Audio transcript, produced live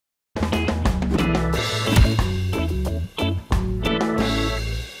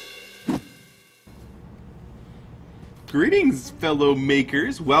Greetings, fellow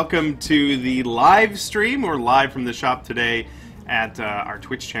makers. Welcome to the live stream. We're live from the shop today at our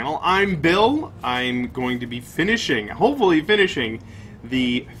Twitch channel. I'm Bill. I'm going to be hopefully finishing,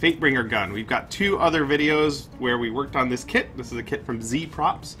 the Fatebringer gun. We've got two other videos where we worked on this kit. This is a kit from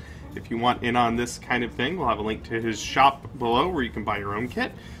ZProps. If you want in on this kind of thing, we'll have a link to his shop below where you can buy your own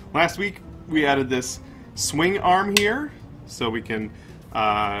kit. Last week, we added this swing arm here, so we can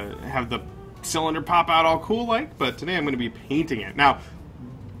have the cylinder pop out all cool like, but today I'm going to be painting it. Now,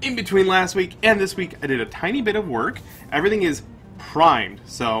 in between last week and this week, I did a tiny bit of work. Everything is primed,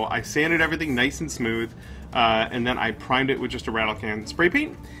 so I sanded everything nice and smooth, and then I primed it with just a rattle can spray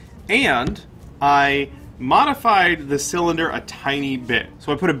paint, and I modified the cylinder a tiny bit.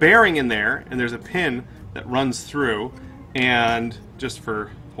 So I put a bearing in there, and there's a pin that runs through, and just for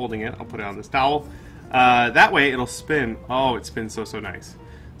holding it, I'll put it on this dowel. That way it'll spin. Oh, it spins so nice.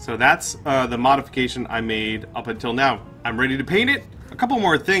 So that's the modification I made up until now. I'm ready to paint it. A couple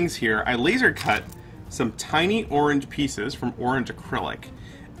more things here. I laser cut some tiny orange pieces from orange acrylic.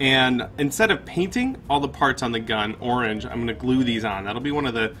 And instead of painting all the parts on the gun orange, I'm going to glue these on. That'll be one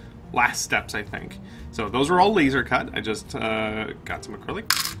of the last steps, I think. So those are all laser cut. I just got some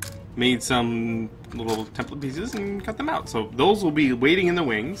acrylic, made some little template pieces, and cut them out. So those will be waiting in the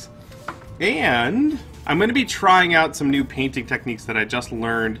wings. And I'm going to be trying out some new painting techniques that I just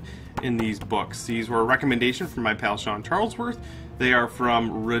learned in these books. These were a recommendation from my pal Sean Charlesworth. They are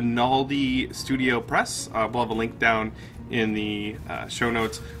from Rinaldi Studio Press. We'll have a link down in the show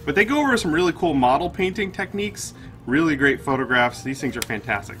notes. But they go over some really cool model painting techniques, really great photographs. These things are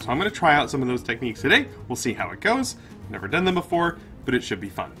fantastic. So I'm going to try out some of those techniques today. We'll see how it goes. Never done them before, but it should be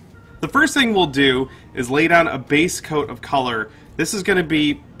fun. The first thing we'll do is lay down a base coat of color. This is going to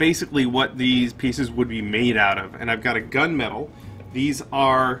be basically what these pieces would be made out of. And I've got a gunmetal. These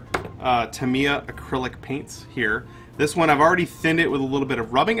are Tamiya acrylic paints here. This one I've already thinned it with a little bit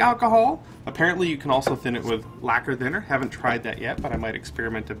of rubbing alcohol. Apparently you can also thin it with lacquer thinner. Haven't tried that yet, but I might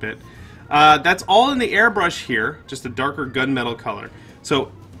experiment a bit. That's all in the airbrush here, just a darker gunmetal color.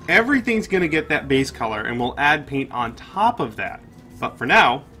 So everything's going to get that base color, and we'll add paint on top of that. But for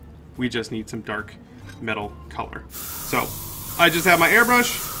now, we just need some dark metal color. So I just have my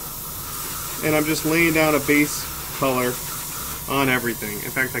airbrush, and I'm just laying down a base color on everything.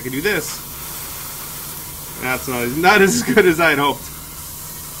 In fact, I could do this. That's not as good as I'd hoped.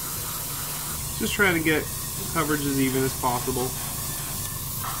 Just trying to get coverage as even as possible.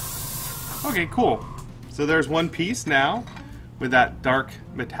 Okay, cool. So there's one piece now with that dark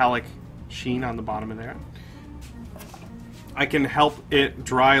metallic sheen on the bottom of there. I can help it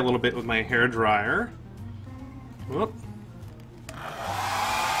dry a little bit with my hair dryer. Whoop.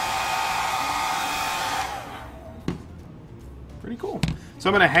 Pretty cool. So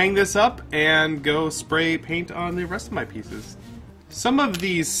I'm going to hang this up and go spray paint on the rest of my pieces. Some of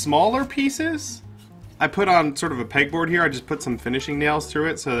these smaller pieces I put on sort of a pegboard here. I just put some finishing nails through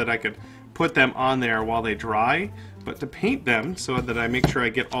it so that I could put them on there while they dry. But to paint them so that I make sure I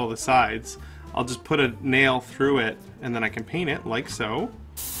get all the sides, I'll just put a nail through it and then I can paint it like so.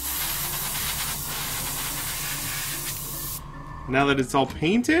 Now that it's all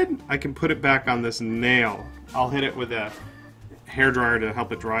painted, I can put it back on this nail. I'll hit it with a hairdryer to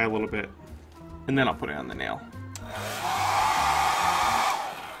help it dry a little bit, and then I'll put it on the nail.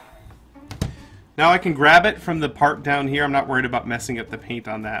 Now I can grab it from the part down here. I'm not worried about messing up the paint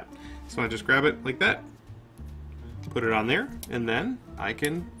on that. So I just grab it like that, put it on there, and then I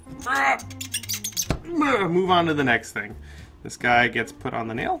can move on to the next thing. This guy gets put on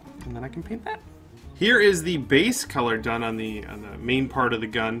the nail, and then I can paint that. Here is the base color done on the main part of the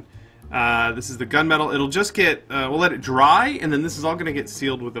gun. This is the gunmetal. It'll just get, we'll let it dry, and then this is all going to get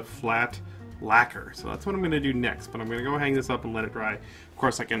sealed with a flat lacquer. So that's what I'm going to do next, but I'm going to go hang this up and let it dry. Of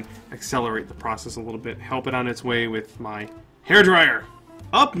course, I can accelerate the process a little bit, help it on its way with my hairdryer.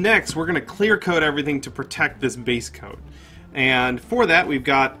 Up next, we're going to clear coat everything to protect this base coat. And for that, we've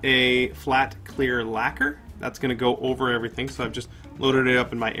got a flat clear lacquer. That's going to go over everything, so I've just loaded it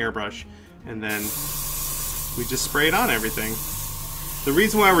up in my airbrush, and then we just spray it on everything. The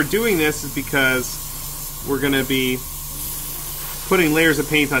reason why we're doing this is because we're going to be putting layers of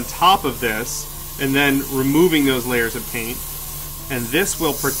paint on top of this and then removing those layers of paint, and this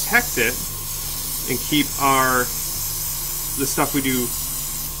will protect it and keep the stuff we do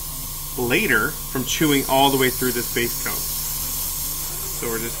later from chewing all the way through this base coat. So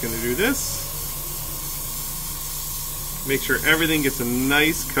we're just going to do this. Make sure everything gets a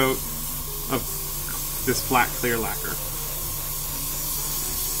nice coat of this flat clear lacquer.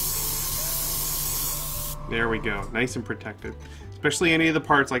 There we go, nice and protected. especially any of the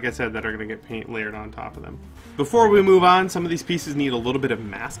parts, like I said, that are going to get paint layered on top of them. Before we move on, some of these pieces need a little bit of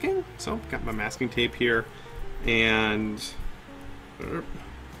masking. So I've got my masking tape here, and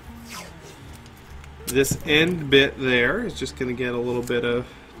this end bit there is just going to get a little bit of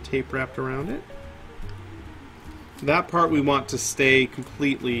tape wrapped around it. That part we want to stay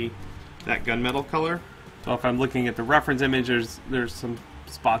completely that gunmetal color. So if I'm looking at the reference image, there's some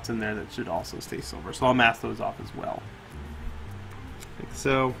spots in there that should also stay silver. So I'll mask those off as well. Like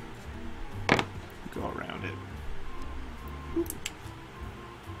so. Go around it.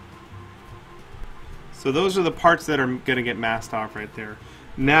 So those are the parts that are going to get masked off right there.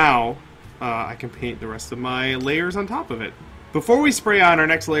 Now I can paint the rest of my layers on top of it. Before we spray on our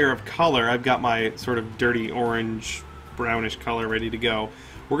next layer of color, I've got my sort of dirty orange, brownish color ready to go.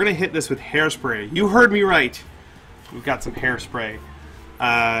 We're going to hit this with hairspray. You heard me right. We've got some hairspray.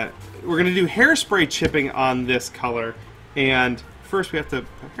 We're going to do hairspray chipping on this color, and first we have to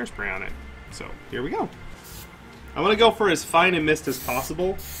put hairspray on it. So here we go. I want to go for as fine a mist as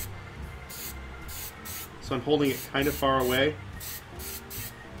possible. So I'm holding it kind of far away.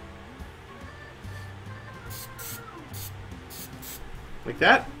 Like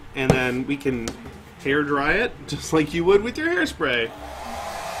that, and then we can hair dry it just like you would with your hairspray.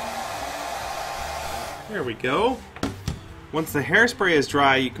 There we go. Once the hairspray is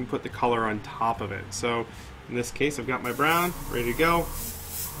dry, you can put the color on top of it. So in this case, I've got my brown ready to go.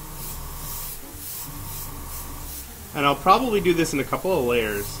 And I'll probably do this in a couple of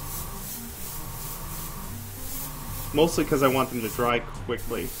layers. Mostly because I want them to dry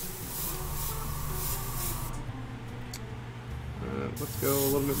quickly. Let's go a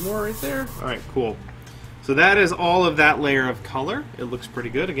little bit more right there. Alright, cool. So that is all of that layer of color. It looks pretty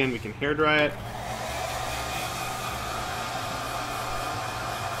good. Again, we can hair dry it.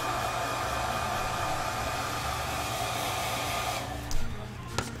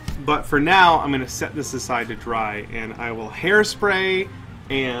 But for now, I'm going to set this aside to dry, and I will hairspray,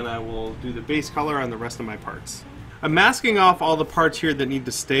 and I will do the base color on the rest of my parts. I'm masking off all the parts here that need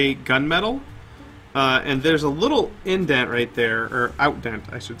to stay gunmetal. And there's a little indent right there, or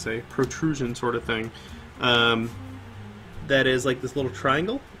outdent, I should say, protrusion sort of thing, that is like this little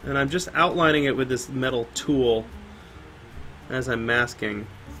triangle, and I'm just outlining it with this metal tool as I'm masking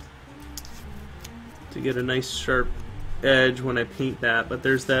to get a nice sharp edge when I paint that. But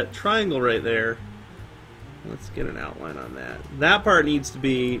there's that triangle right there. Let's get an outline on that. That part needs to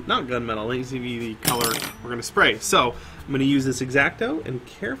be not gunmetal, it needs to be the color we're going to spray. So I'm going to use this X-Acto and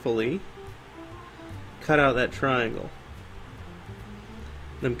carefully cut out that triangle.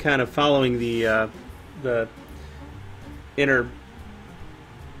 I'm kind of following the inner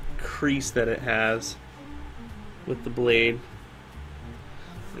crease that it has with the blade,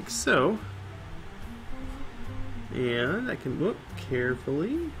 like so. And I can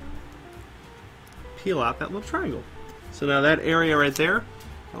carefully peel out that little triangle. So now that area right there,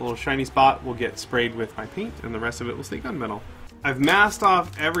 a little shiny spot, will get sprayed with my paint, and the rest of it will stay gunmetal. I've masked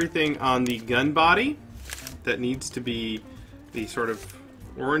off everything on the gun body that needs to be the sort of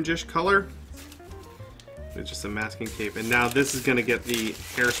orangish color with just some masking tape, and now this is going to get the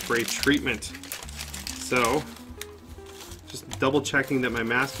hairspray treatment. So just double checking that my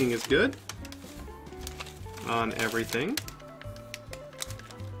masking is good on everything,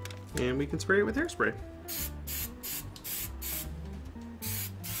 and we can spray it with hairspray.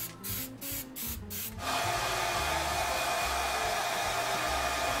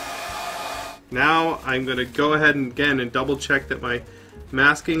 Now I'm going to go ahead and again and double check that my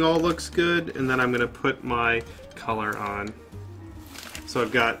masking all looks good, and then I'm going to put my color on. So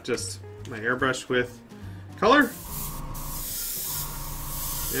I've got just my airbrush with color,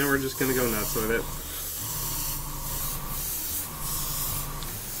 and we're just going to go nuts with it.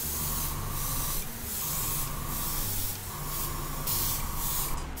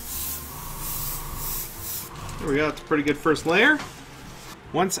 There we go, it's a pretty good first layer.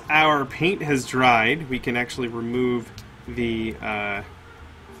 Once our paint has dried, we can actually remove the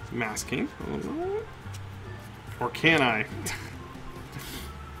masking. Or can I?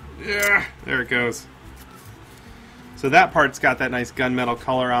 Yeah, there it goes. So that part's got that nice gunmetal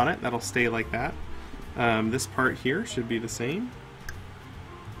color on it. That'll stay like that. This part here should be the same.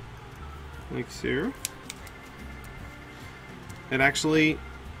 Like so. It actually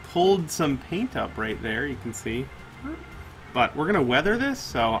pulled some paint up right there, you can see. But we're going to weather this,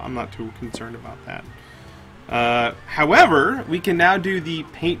 so I'm not too concerned about that. However, we can now do the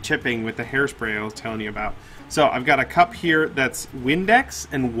paint chipping with the hairspray I was telling you about. So I've got a cup here that's Windex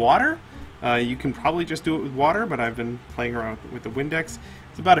and water. You can probably just do it with water, but I've been playing around with the Windex.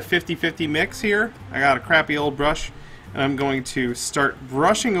 It's about a 50-50 mix here. I got a crappy old brush, and I'm going to start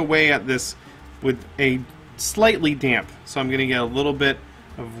brushing away at this with a slightly damp. So I'm going to get a little bit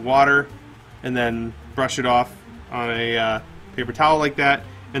of water and then brush it off on a paper towel like that,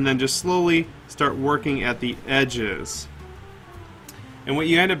 and then just slowly start working at the edges. And what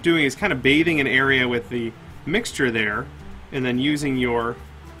you end up doing is kind of bathing an area with the mixture there, and then using your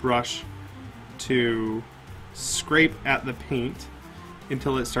brush to scrape at the paint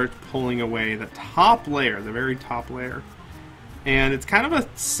until it starts pulling away the top layer, the very top layer. And it's kind of a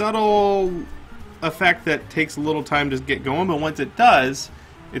subtle effect that takes a little time to get going, but once it does,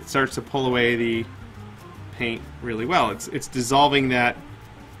 it starts to pull away the paint really well. It's dissolving that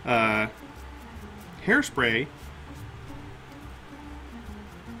hairspray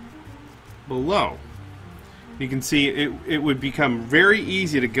below. You can see it would become very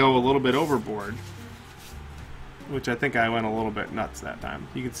easy to go a little bit overboard, which I think I went a little bit nuts that time.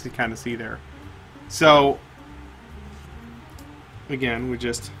 You can kind of see there. So again, we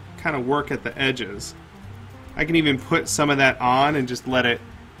just kind of work at the edges. I can even put some of that on and just let it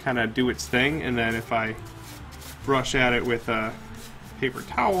kind of do its thing, and then if I brush at it with a paper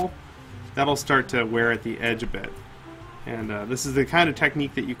towel, that'll start to wear at the edge a bit. And this is the kind of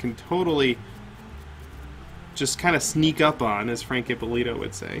technique that you can totally just kind of sneak up on, as Frank Ippolito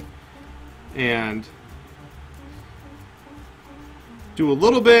would say, and do a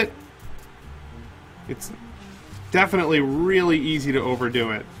little bit. It's definitely really easy to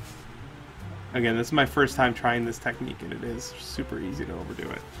overdo it. Again, this is my first time trying this technique, and it is super easy to overdo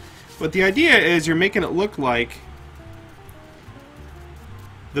it. But the idea is you're making it look like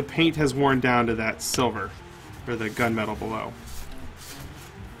the paint has worn down to that silver, or the gunmetal below.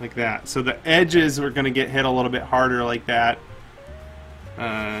 Like that. So the edges are going to get hit a little bit harder like that.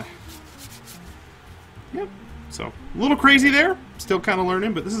 Yep. So, a little crazy there. Still kind of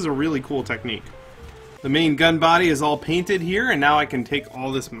learning, but this is a really cool technique. The main gun body is all painted here, and now I can take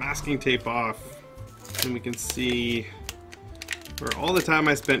all this masking tape off, and we can see where all the time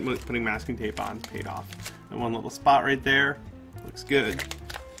I spent putting masking tape on paid off. And one little spot right there looks good.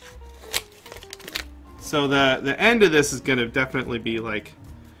 So the end of this is going to definitely be like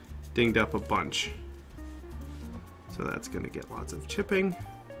dinged up a bunch. So that's going to get lots of chipping.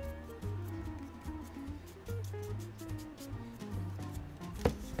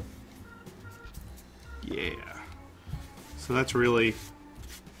 Yeah. So that's really,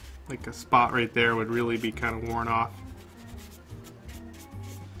 like a spot right there would really be kind of worn off.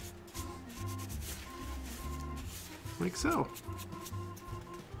 Like so.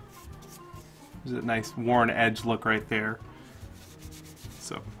 There's a nice worn edge look right there.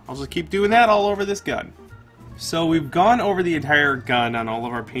 So I'll just keep doing that all over this gun. So we've gone over the entire gun on all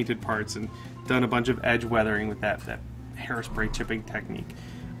of our painted parts and done a bunch of edge weathering with that hairspray chipping technique.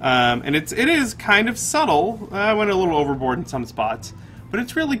 And it is kind of subtle. I went a little overboard in some spots, but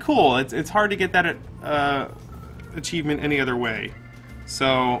it's really cool. It's hard to get that achievement any other way.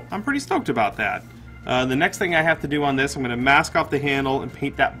 So I'm pretty stoked about that. The next thing I have to do on this, I'm going to mask off the handle and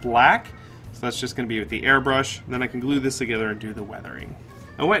paint that black. So that's just going to be with the airbrush. Then I can glue this together and do the weathering.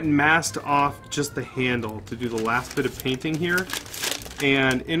 I went and masked off just the handle to do the last bit of painting here.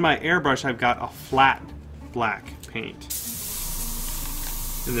 And in my airbrush, I've got a flat black paint.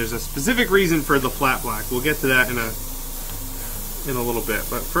 And there's a specific reason for the flat black. We'll get to that in a little bit.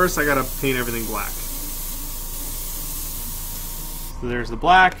 But first, I got to paint everything black. So there's the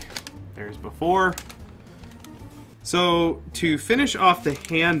black. There's before. So to finish off the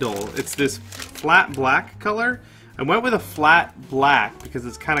handle, it's this flat black color. I went with a flat black because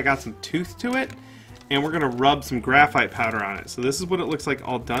it's kind of got some tooth to it, and we're going to rub some graphite powder on it. So this is what it looks like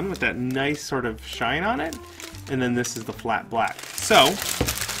all done with that nice sort of shine on it, and then this is the flat black. So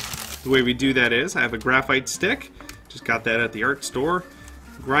the way we do that is I have a graphite stick, just got that at the art store,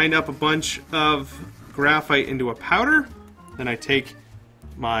 grind up a bunch of graphite into a powder, then I take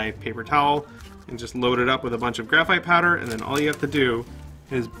my paper towel and just load it up with a bunch of graphite powder, and then all you have to do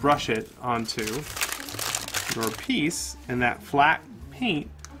is brush it onto your piece, and that flat paint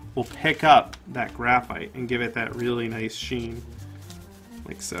will pick up that graphite and give it that really nice sheen,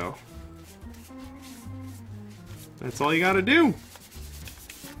 like so. That's all you gotta do.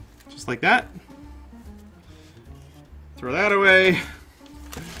 Just like that. Throw that away.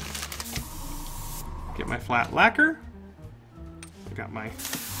 Get my flat lacquer. I got my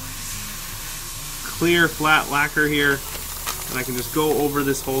clear flat lacquer here, and I can just go over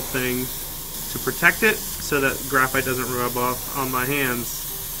this whole thing to protect it so that graphite doesn't rub off on my hands.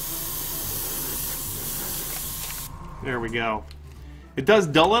 There we go. It does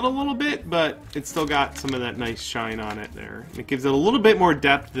dull it a little bit, but it's still got some of that nice shine on it there. And it gives it a little bit more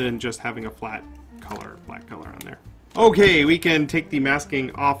depth than just having a flat color, black color on there. Okay, we can take the masking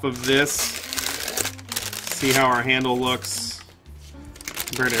off of this. See how our handle looks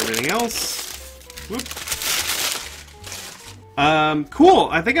compared to everything else. Whoop. Cool.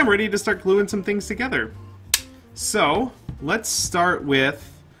 I think I'm ready to start gluing some things together. So, let's start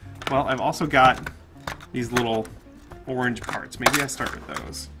with, well, I've also got these little orange parts. Maybe I start with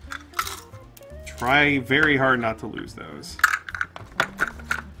those. Try very hard not to lose those.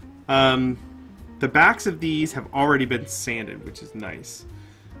 The backs of these have already been sanded, which is nice.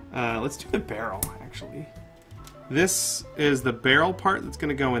 Let's do the barrel, actually. This is the barrel part that's going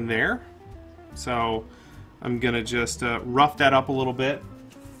to go in there. So I'm going to just rough that up a little bit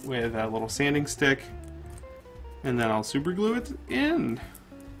with a little sanding stick. And then I'll super glue it in.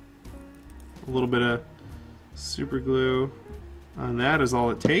 A little bit of super glue on that is all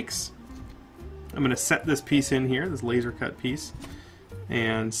it takes. I'm going to set this piece in here, this laser cut piece,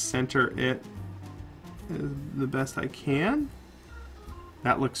 and center it the best I can.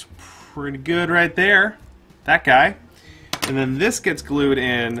 That looks pretty good right there. That guy. And then this gets glued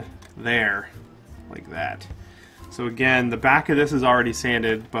in there, like that. So again, the back of this is already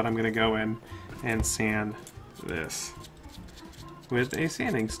sanded, but I'm going to go in and sand this with a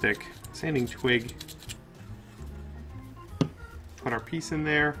sanding stick, sanding twig. Put our piece in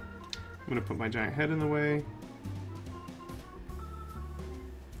there. I'm going to put my giant head in the way.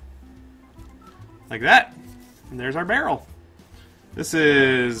 Like that. And there's our barrel. This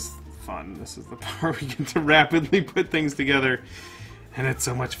is fun. This is the part we get to rapidly put things together. And it's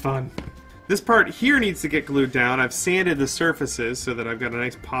so much fun. This part here needs to get glued down. I've sanded the surfaces so that I've got a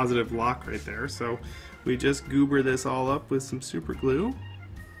nice positive lock right there. So we just goober this all up with some super glue.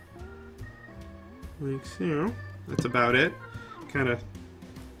 Like so. That's about it. Kind of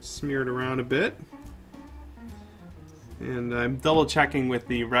smear it around a bit. And I'm double checking with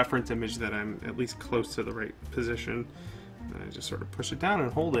the reference image that I'm at least close to the right position. And I just sort of push it down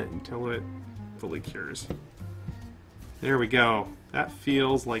and hold it until it fully cures. There we go. That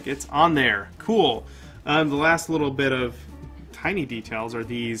feels like it's on there. Cool. The last little bit of tiny details are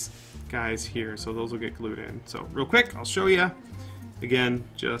these guys here, so those will get glued in. So real quick, I'll show you. Again,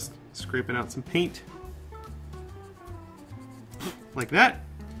 just scraping out some paint. Like that.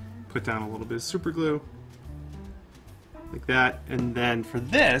 Put down a little bit of super glue. Like that. And then for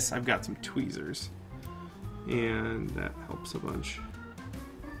this, I've got some tweezers. And that helps a bunch.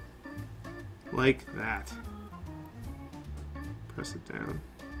 Like that. Press it down.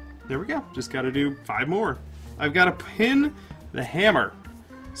 There we go. Just got to do 5 more. I've got to pin the hammer.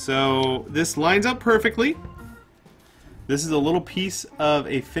 So this lines up perfectly. This is a little piece of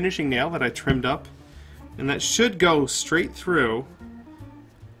a finishing nail that I trimmed up. And that should go straight through.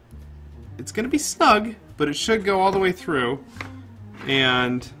 It's going to be snug, but it should go all the way through.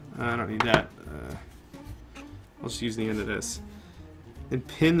 And I don't need that. I'll just use the end of this. And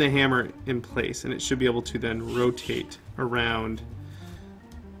pin the hammer in place, and it should be able to then rotate around.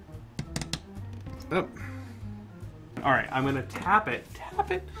 Oh. Alright, I'm going to tap it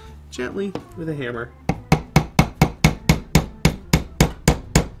gently with a hammer.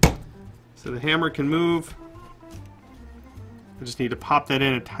 So the hammer can move. I just need to pop that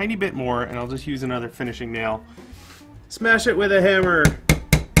in a tiny bit more, and I'll just use another finishing nail. Smash it with a hammer!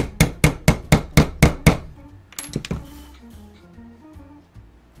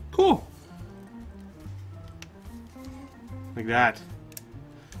 Cool! Like that.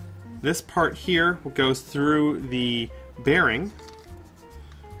 This part here goes through the bearing.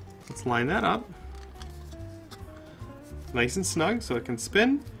 Let's line that up. Nice and snug so it can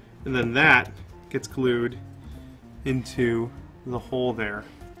spin. And then that gets glued into the hole there.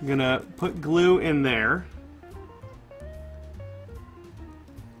 I'm gonna put glue in there.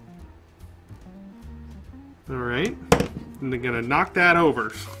 Alright. And I'm gonna knock that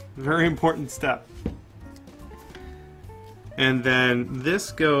over. Very important step. And then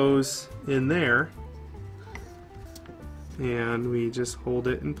this goes in there. And we just hold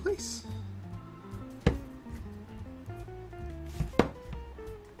it in place.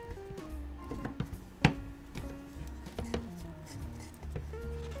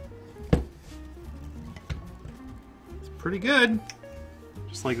 Pretty good.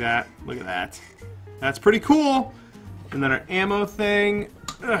 Just like that. Look at that. That's pretty cool. And then our ammo thing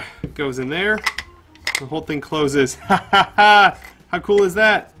goes in there. The whole thing closes. How cool is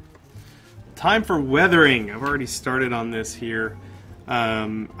that? Time for weathering. I've already started on this here.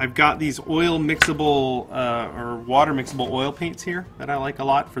 I've got these oil mixable or water mixable oil paints here that I like a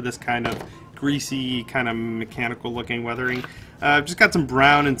lot for this kind of greasy, kind of mechanical looking weathering. I've just got some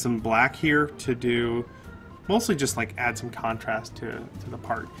brown and some black here to do. Mostly just like add some contrast to the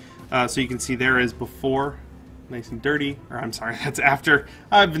part. So you can see there is before nice and dirty. Or I'm sorry, that's after.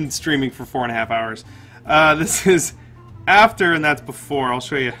 I've been streaming for 4.5 hours. This is after, and that's before. I'll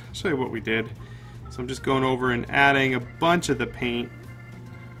show you what we did. So I'm just going over and adding a bunch of the paint,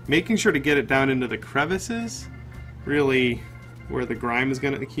 making sure to get it down into the crevices, really where the grime is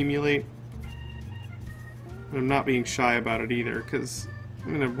going to accumulate. And I'm not being shy about it either, because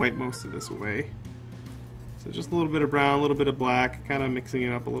I'm going to wipe most of this away. So just a little bit of brown, a little bit of black, kind of mixing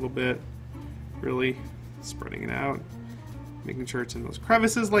it up a little bit, really spreading it out, making sure it's in those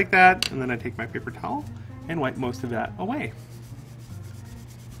crevices like that, and then I take my paper towel and wipe most of that away.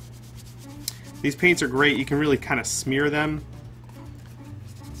 These paints are great. You can really kind of smear them.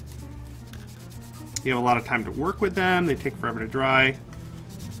 You have a lot of time to work with them. They take forever to dry.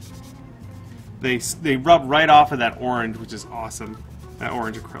 They rub right off of that orange, which is awesome. That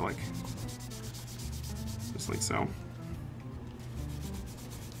orange acrylic. Just like so.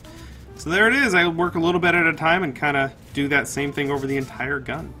 So there it is. I work a little bit at a time and kind of do that same thing over the entire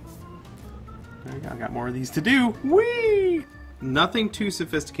gun. There you go. I got more of these to do. Whee! Nothing too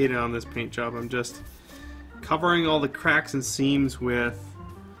sophisticated on this paint job. I'm just covering all the cracks and seams with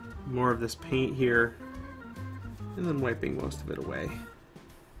more of this paint here, and then wiping most of it away.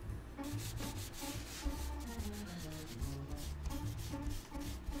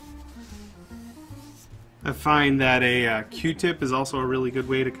 I find that a Q-tip is also a really good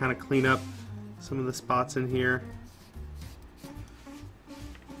way to kind of clean up some of the spots in here.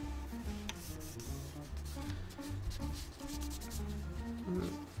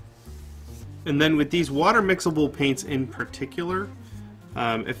 And then with these water mixable paints in particular,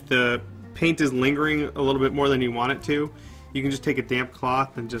 if the paint is lingering a little bit more than you want it to, you can just take a damp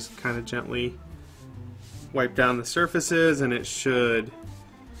cloth and just kind of gently wipe down the surfaces, and it should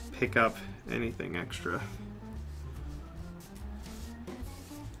pick up anything extra.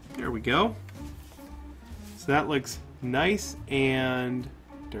 There we go. So that looks nice and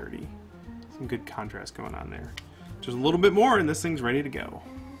dirty. Some good contrast going on there. Just a little bit more and this thing's ready to go.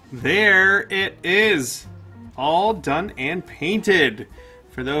 There it is, all done and painted.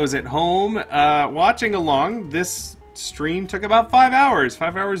 For those at home watching along, this stream took about 5 hours,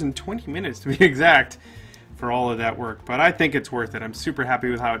 5 hours and 20 minutes to be exact, for all of that work. But I think it's worth it. I'm super happy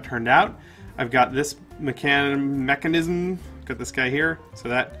with how it turned out. I've got this mechanism, got this guy here, so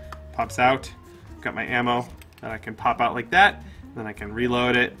that pops out. I've got my ammo that I can pop out like that, then I can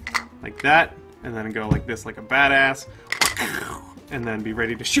reload it like that, and then go like this like a badass. And then be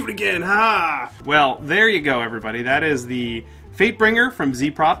ready to shoot again. Ha! Well, there you go, everybody. That is the Fatebringer from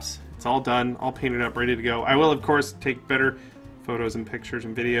ZProps. It's all done, all painted up, ready to go. I will, of course, take better photos and pictures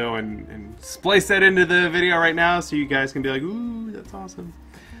and video and splice that into the video right now so you guys can be like, ooh, that's awesome.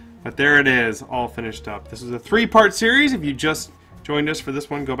 But there it is, all finished up. This is a 3-part series. If you just joined us for this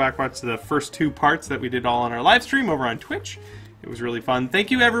one, go back, watch the first 2 parts that we did all on our live stream over on Twitch. It was really fun.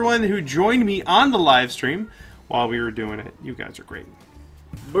 Thank you, everyone who joined me on the live stream while we were doing it. You guys are great.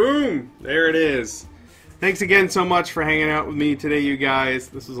 Boom! There it is. Thanks again so much for hanging out with me today, you guys.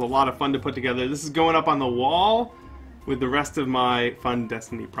 This was a lot of fun to put together. This is going up on the wall with the rest of my fun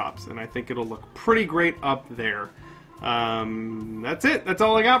Destiny props, and I think it'll look pretty great up there. That's it. That's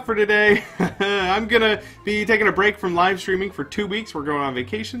all I got for today. I'm gonna be taking a break from live streaming for 2 weeks. We're going on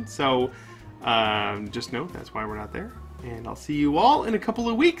vacation, so just know that's why we're not there. And I'll see you all in a couple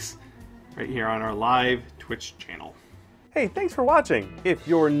of weeks right here on our live Twitch channel. Hey, thanks for watching. If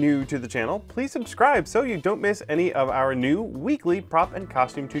you're new to the channel, please subscribe so you don't miss any of our new weekly prop and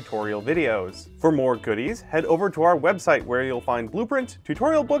costume tutorial videos. For more goodies, head over to our website where you'll find blueprints,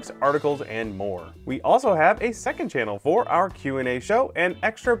 tutorial books, articles, and more. We also have a second channel for our Q&A show and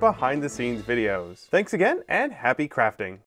extra behind the scenes videos. Thanks again and happy crafting.